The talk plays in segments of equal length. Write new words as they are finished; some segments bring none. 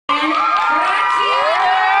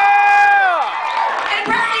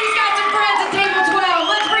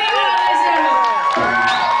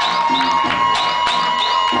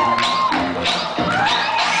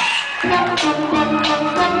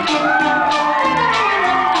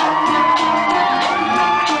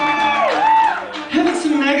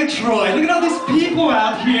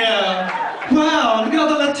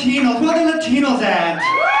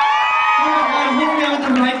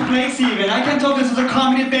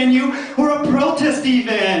venue or a protest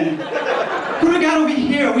even. Who do we got over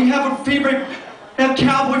here? We have our favorite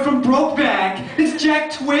cowboy from Brokeback. It's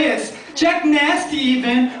Jack Twist. Jack Nasty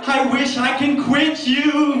even. I wish I can quit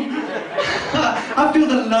you. I feel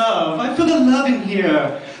the love. I feel the love in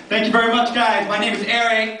here. Thank you very much, guys. My name is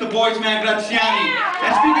Erick, the boys man Grazziani.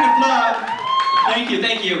 And speaking of love,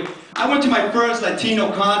 thank you. I went to my first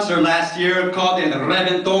Latino concert last year called El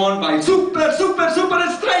Reventón by Super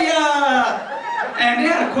Estrella. And they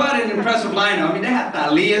had quite an impressive lineup. I mean, they had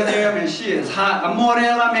Thalia there. I mean, she is hot.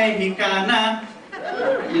 Amorella Mexicana.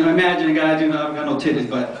 You know, imagine a guy, I've got no titties,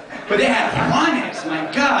 but they had Juanes. My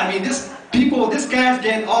God, I mean, this guy's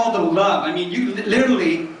getting all the love. I mean, you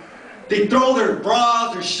literally, they throw their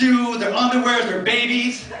bras, their shoes, their underwears, their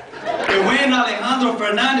babies. And when Alejandro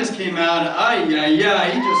Fernandez came out, he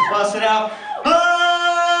just busted out.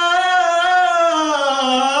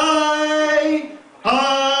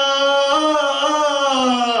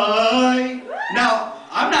 Now,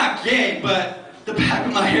 I'm not gay, but the back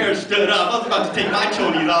of my hair stood up. I was about to take my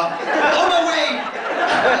chonies off. Oh, no, wait!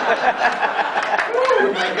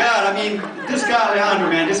 Oh, my God. I mean, this guy, Alejandro,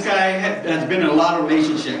 man, this guy has been in a lot of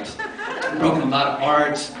relationships, broken a lot of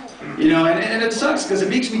hearts, you know, and it sucks because it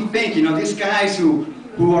makes me think, you know, these guys who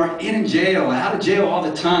are in jail, out of jail all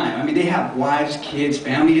the time, I mean, they have wives, kids,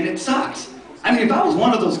 family, and it sucks. I mean, if I was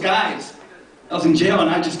one of those guys, I was in jail and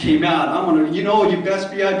I just came out, I'm gonna, you know, I'd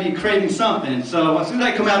be craving something. So as soon as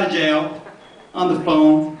I come out of jail, on the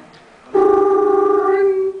phone.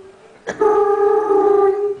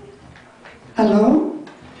 Hello?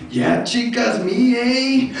 Yeah, chicas, me,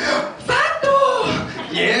 eh? Fato!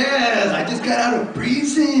 Yes, I just got out of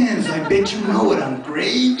prison. I bet you know what I'm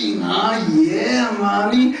craving, huh? Yeah,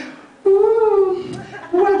 mommy. Ooh,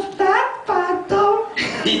 what's that, Fato?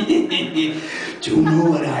 Do you know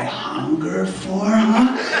what I hunger for,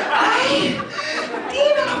 huh?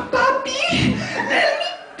 Dímelo, papi. Let me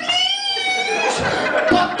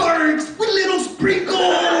Pop-Tarts with little sprinkles!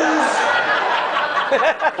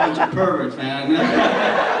 Bunch of perverts, man.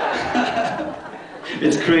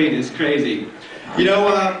 It's crazy. You know,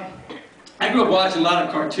 I grew up watching a lot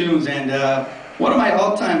of cartoons, and one of my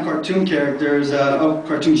all-time cartoon characters,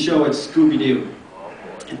 cartoon show, is Scooby-Doo.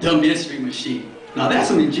 The Mystery Machine. Now that's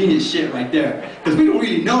some ingenious shit right there, because we don't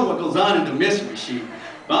really know what goes on in the Mystery Machine.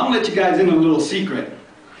 But I'm gonna let you guys in a little secret.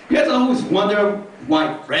 You guys always wonder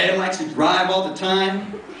why Fred likes to drive all the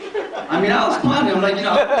time? I mean, I was pondering, I'm like, you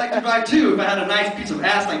know, I'd like to drive too if I had a nice piece of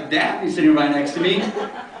ass like Daphne sitting right next to me.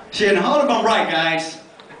 Shit, and hold if I'm right, guys.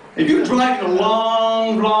 If you're driving a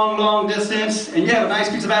long distance and you have a nice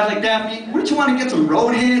piece of ass like Daphne, wouldn't you want to get some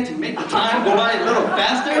roadhead to make the time go by a little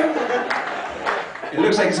faster? It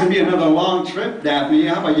looks like it's going to be another long trip, Daphne.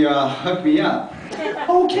 How about you hook me up?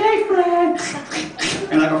 Okay, Fred.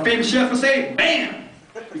 And like our favorite chef would say, bam!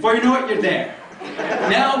 Before you know it, you're there.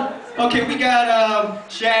 Now, okay, we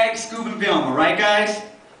got Shag, Scoob, and Velma, right, guys?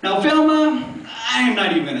 Now, Velma, I'm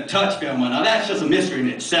not even gonna touch Velma. Now, that's just a mystery in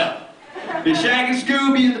itself. The Shag and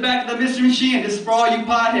Scooby in the back of the mystery machine. This is for all you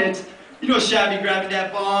potheads. You know Shabby grabbing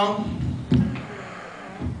that bong.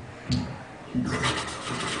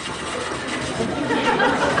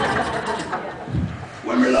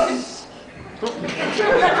 When we're live.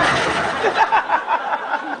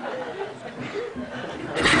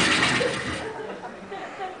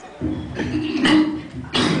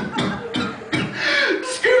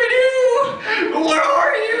 Scooby-Doo! Where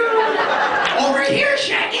are you? Over here,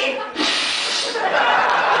 Shaggy!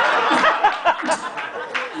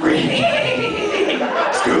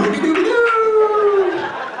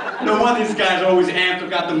 Scooby-Doo-Doo! No wonder these guys are always amped up,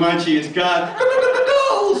 got the munchies. God,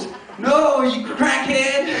 goals! No, you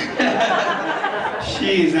crackhead!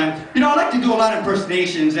 Jeez, man. You know, I like to do a lot of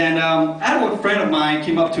impersonations, and I had a friend of mine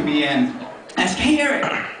came up to me and asked, hey, Eric,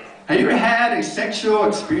 have you ever had a sexual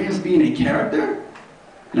experience being a character?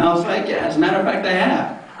 And I was like, yeah, as a matter of fact, I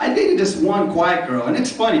have. I dated this one quiet girl, and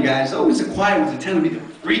it's funny, guys, always the quiet ones that tend to be the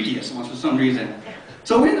freakiest ones for some reason.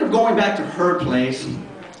 So we ended up going back to her place.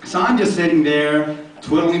 So I'm just sitting there,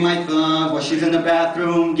 twiddling my thumbs while she's in the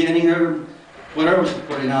bathroom, getting her whatever she's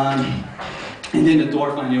putting on. And then the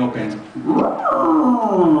door finally opens.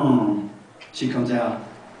 She comes out.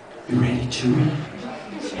 You ready, Chewie?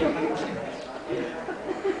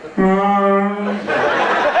 Come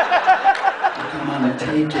on and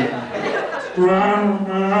take it.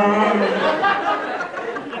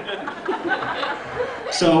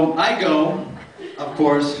 So I go, of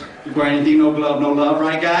course, before anything, no glove, no love,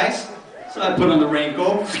 right, guys? So I put on the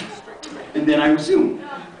raincoat, and then I resume.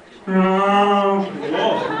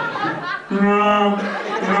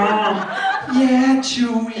 Yeah,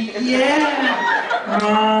 Chewie, yeah.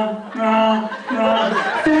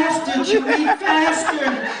 you eat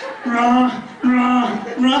faster? Run,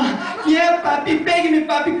 run, run. Yeah, papi, begging me,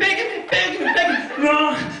 begging me, begging me, begging me.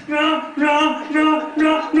 Run, run, run, run,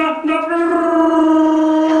 run, run, run.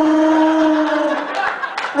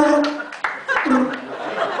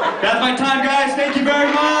 That's my time, guys. Thank you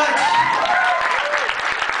very much.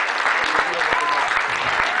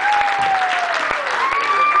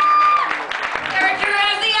 Erick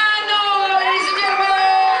Grazziani, ladies and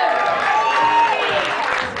gentlemen.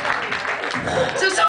 So